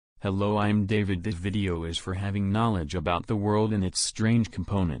Hello, I'm David. This video is for having knowledge about the world and its strange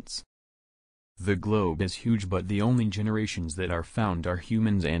components. The globe is huge, but the only generations that are found are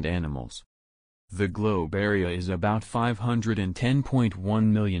humans and animals. The globe area is about 510.1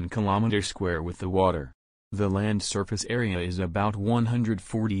 million kilometers square with the water. The land surface area is about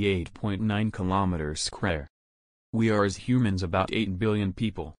 148.9 kilometers square. We are as humans about 8 billion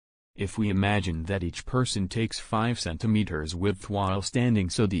people. If we imagine that each person takes 5 centimeters width while standing,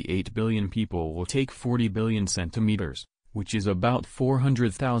 so the 8 billion people will take 40 billion centimeters, which is about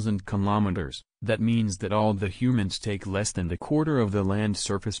 400,000 kilometers. That means that all the humans take less than the quarter of the land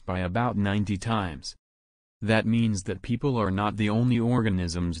surface by about 90 times. That means that people are not the only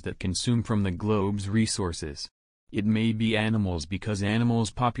organisms that consume from the globe's resources. It may be animals, because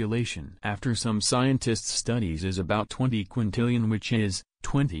animals' population after some scientists' studies is about 20 quintillion, which is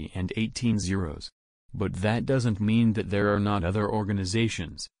 20 and 18 zeros. But that doesn't mean that there are not other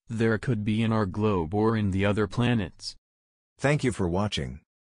organizations. There could be in our globe or in the other planets. Thank you for watching.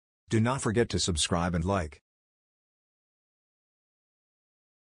 Do not forget to subscribe and like.